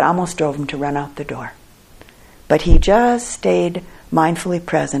 which he said almost drove him to run out the door. But he just stayed mindfully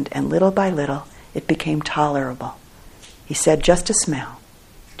present, and little by little, it became tolerable. He said, just a smell,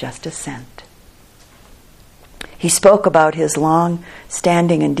 just a scent. He spoke about his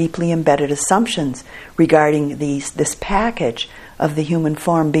long-standing and deeply embedded assumptions regarding this package of the human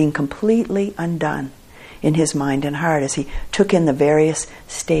form being completely undone in his mind and heart as he took in the various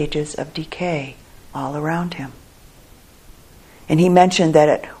stages of decay all around him. And he mentioned that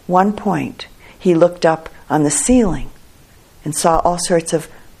at one point he looked up on the ceiling and saw all sorts of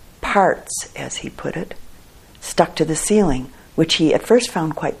parts, as he put it, stuck to the ceiling, which he at first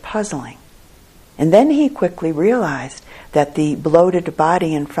found quite puzzling. And then he quickly realized that the bloated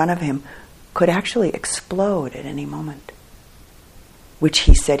body in front of him could actually explode at any moment, which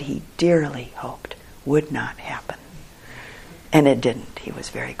he said he dearly hoped would not happen. And it didn't. He was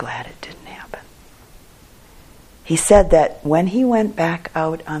very glad it didn't happen. He said that when he went back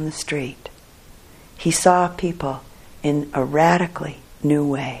out on the street, he saw people in a radically new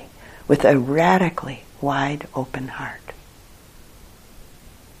way, with a radically wide open heart.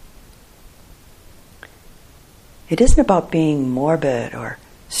 It isn't about being morbid or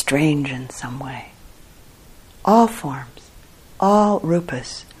strange in some way. All forms, all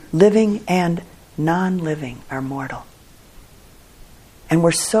rupas, living and non-living, are mortal. And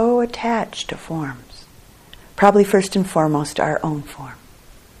we're so attached to forms. Probably first and foremost our own form.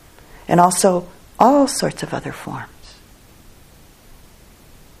 And also all sorts of other forms.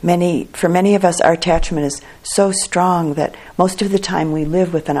 For many of us, our attachment is so strong that most of the time we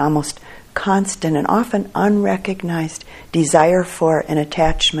live with an almost constant and often unrecognized desire for an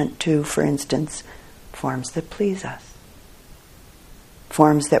attachment to, for instance, forms that please us.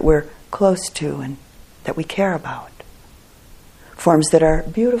 Forms that we're close to and that we care about. Forms that are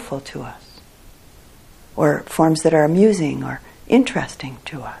beautiful to us. Or forms that are amusing or interesting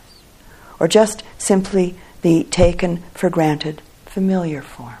to us. Or just simply the taken for granted familiar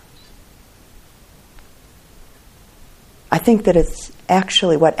forms. I think that it's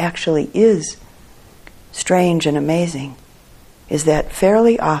actually, what actually is strange and amazing is that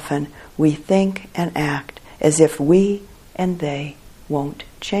fairly often we think and act as if we and they won't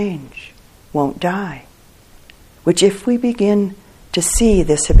change, won't die. Which, if we begin to see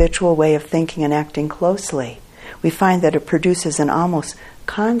this habitual way of thinking and acting closely, we find that it produces an almost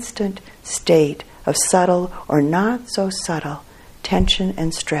constant state of subtle or not so subtle tension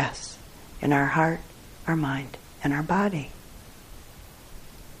and stress in our heart, our mind, and our body.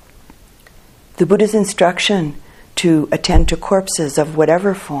 The Buddha's instruction to attend to corpses of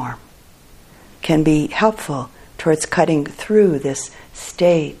whatever form can be helpful towards cutting through this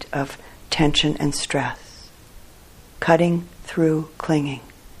state of tension and stress, cutting through clinging,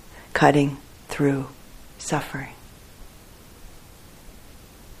 cutting through suffering.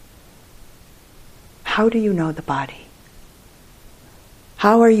 How do you know the body?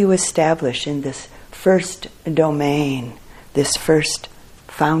 How are you established in this first domain, this first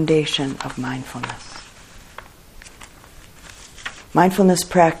foundation of mindfulness? Mindfulness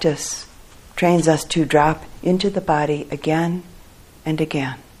practice trains us to drop into the body again and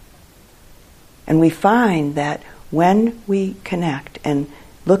again. And we find that when we connect and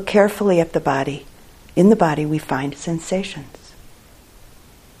look carefully at the body, in the body we find sensations.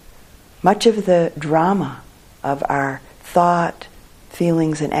 Much of the drama of our thought,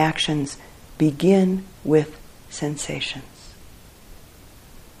 feelings, and actions begin with sensations.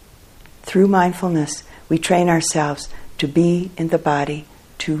 through mindfulness, we train ourselves to be in the body,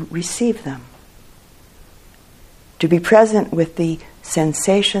 to receive them. To be present with the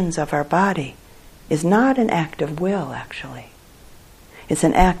sensations of our body is not an act of will, actually. It's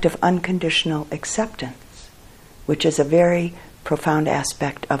an act of unconditional acceptance, which is a very profound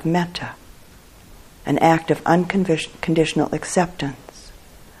aspect of metta. An act of unconditional acceptance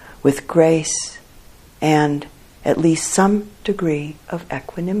with grace and at least some degree of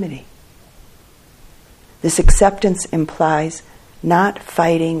equanimity. This acceptance implies not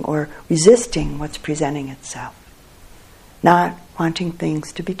fighting or resisting what's presenting itself, not wanting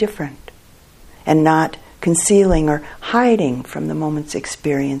things to be different, and not concealing or hiding from the moment's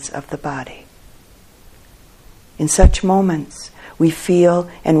experience of the body. In such moments, we feel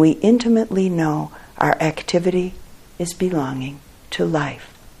and we intimately know our activity is belonging to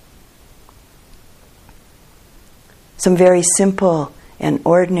life. Some very simple and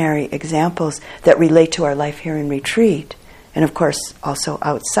ordinary examples that relate to our life here in retreat, and of course also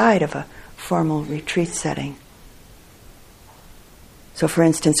outside of a formal retreat setting. So for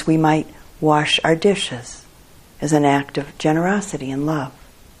instance, we might wash our dishes as an act of generosity and love.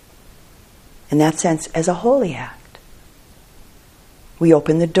 In that sense, as a holy act. We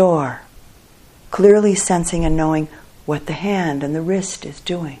open the door, clearly sensing and knowing what the hand and the wrist is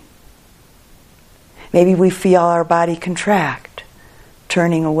doing. Maybe we feel our body contract,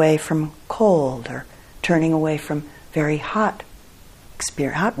 turning away from cold or turning away from very hot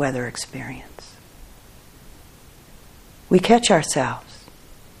weather experience. We catch ourselves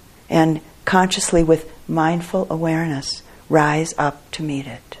and consciously, with mindful awareness, rise up to meet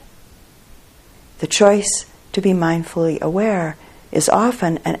it. The choice to be mindfully aware is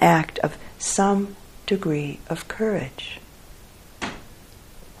often an act of some degree of courage.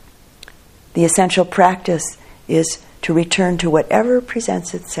 The essential practice is to return to whatever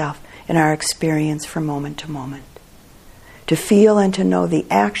presents itself in our experience from moment to moment, to feel and to know the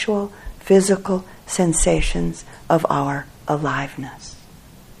actual physical sensations of our aliveness.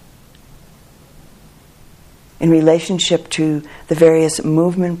 In relationship to the various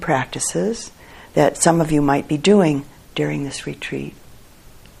movement practices that some of you might be doing during this retreat,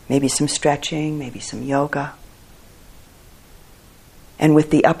 maybe some stretching, maybe some yoga, and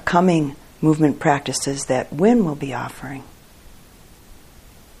with the upcoming movement practices that Wynn will be offering,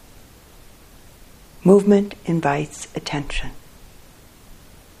 movement invites attention.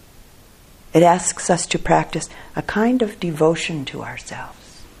 It asks us to practice a kind of devotion to ourselves.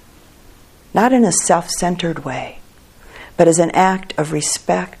 Not in a self-centered way, but as an act of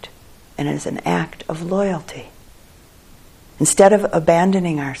respect and as an act of loyalty. Instead of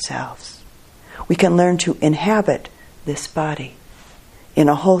abandoning ourselves, we can learn to inhabit this body in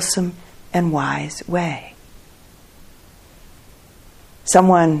a wholesome and wise way.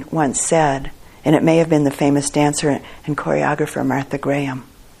 Someone once said, and it may have been the famous dancer and choreographer Martha Graham,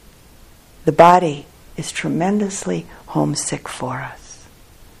 the body is tremendously homesick for us.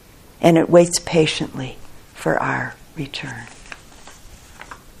 And it waits patiently for our return.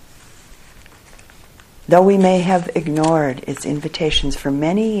 Though we may have ignored its invitations for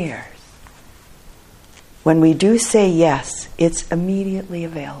many years, when we do say yes, it's immediately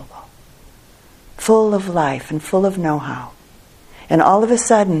available, full of life and full of know-how. And all of a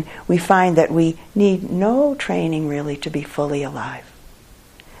sudden, we find that we need no training really to be fully alive,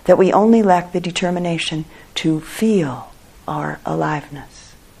 that we only lack the determination to feel our aliveness.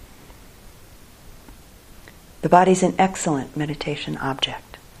 The body's an excellent meditation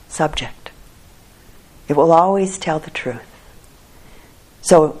subject. It will always tell the truth.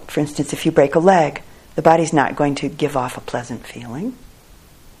 So, for instance, if you break a leg, the body's not going to give off a pleasant feeling.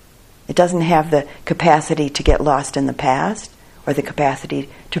 It doesn't have the capacity to get lost in the past or the capacity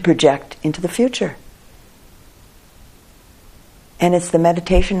to project into the future. And it's the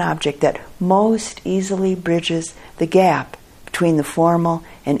meditation object that most easily bridges the gap between the formal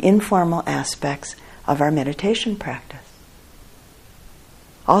and informal aspects of our meditation practice.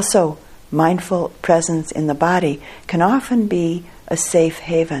 Also, mindful presence in the body can often be a safe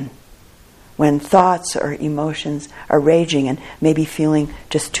haven when thoughts or emotions are raging and maybe feeling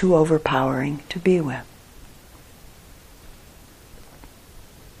just too overpowering to be with.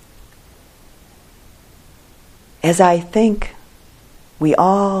 As I think we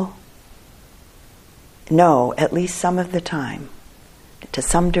all know, at least some of the time, to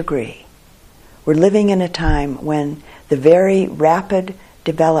some degree, we're living in a time when the very rapid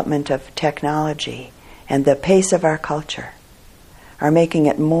development of technology and the pace of our culture are making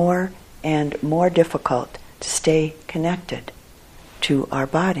it more and more difficult to stay connected to our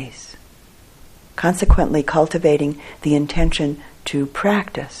bodies. Consequently, cultivating the intention to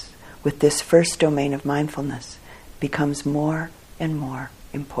practice with this first domain of mindfulness becomes more and more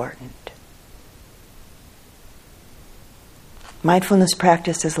important. Mindfulness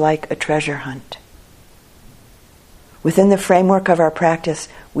practice is like a treasure hunt. Within the framework of our practice,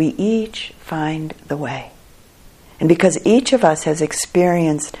 we each find the way. And because each of us has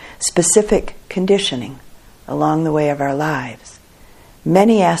experienced specific conditioning along the way of our lives,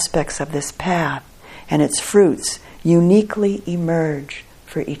 many aspects of this path and its fruits uniquely emerge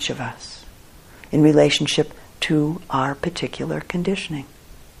for each of us in relationship to our particular conditioning.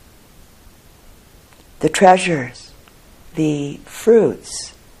 The treasures, the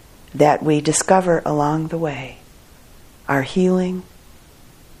fruits that we discover along the way are healing,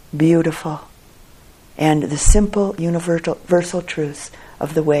 beautiful, and the simple universal truths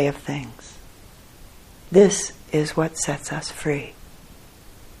of the way of things. This is what sets us free.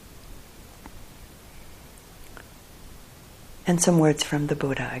 And some words from the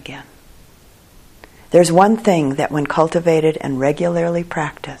Buddha again. There's one thing that, when cultivated and regularly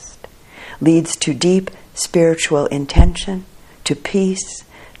practiced, leads to deep spiritual intention, to peace,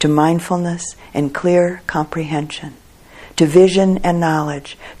 to mindfulness and clear comprehension, to vision and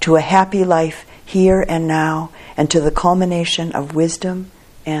knowledge, to a happy life here and now, and to the culmination of wisdom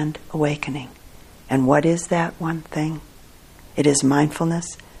and awakening. And what is that one thing? It is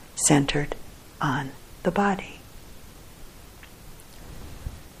mindfulness centered on the body.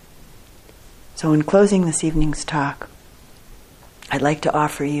 So in closing this evening's talk, I'd like to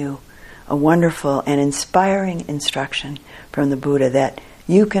offer you a wonderful and inspiring instruction from the Buddha that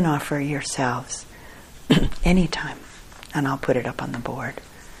you can offer yourselves anytime. And I'll put it up on the board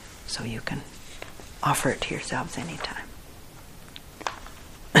so you can offer it to yourselves anytime.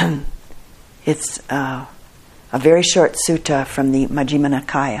 It's a very short sutta from the Majjhima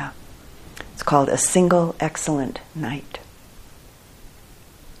Nikaya. It's called A Single Excellent Night.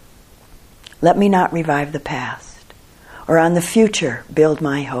 Let me not revive the past, or on the future build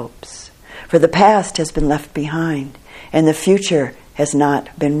my hopes. For the past has been left behind, and the future has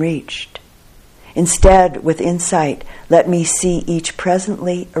not been reached. Instead, with insight, let me see each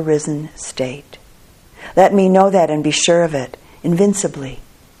presently arisen state. Let me know that and be sure of it, invincibly,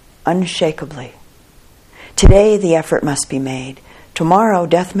 unshakably. Today the effort must be made. Tomorrow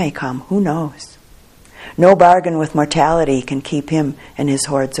death may come, who knows? No bargain with mortality can keep him and his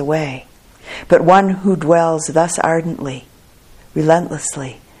hordes away. But one who dwells thus ardently,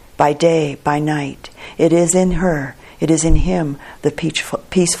 relentlessly, by day, by night, it is in her, it is in him, the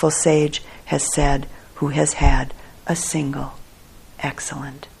peaceful sage has said, who has had a single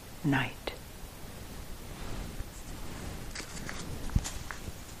excellent night.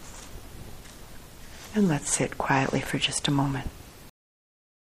 And let's sit quietly for just a moment.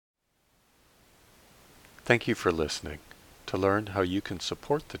 Thank you for listening. To learn how you can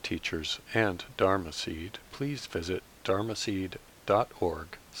support the teachers and Dharma Seed, please visit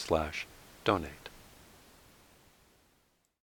dharmaseed.org/donate.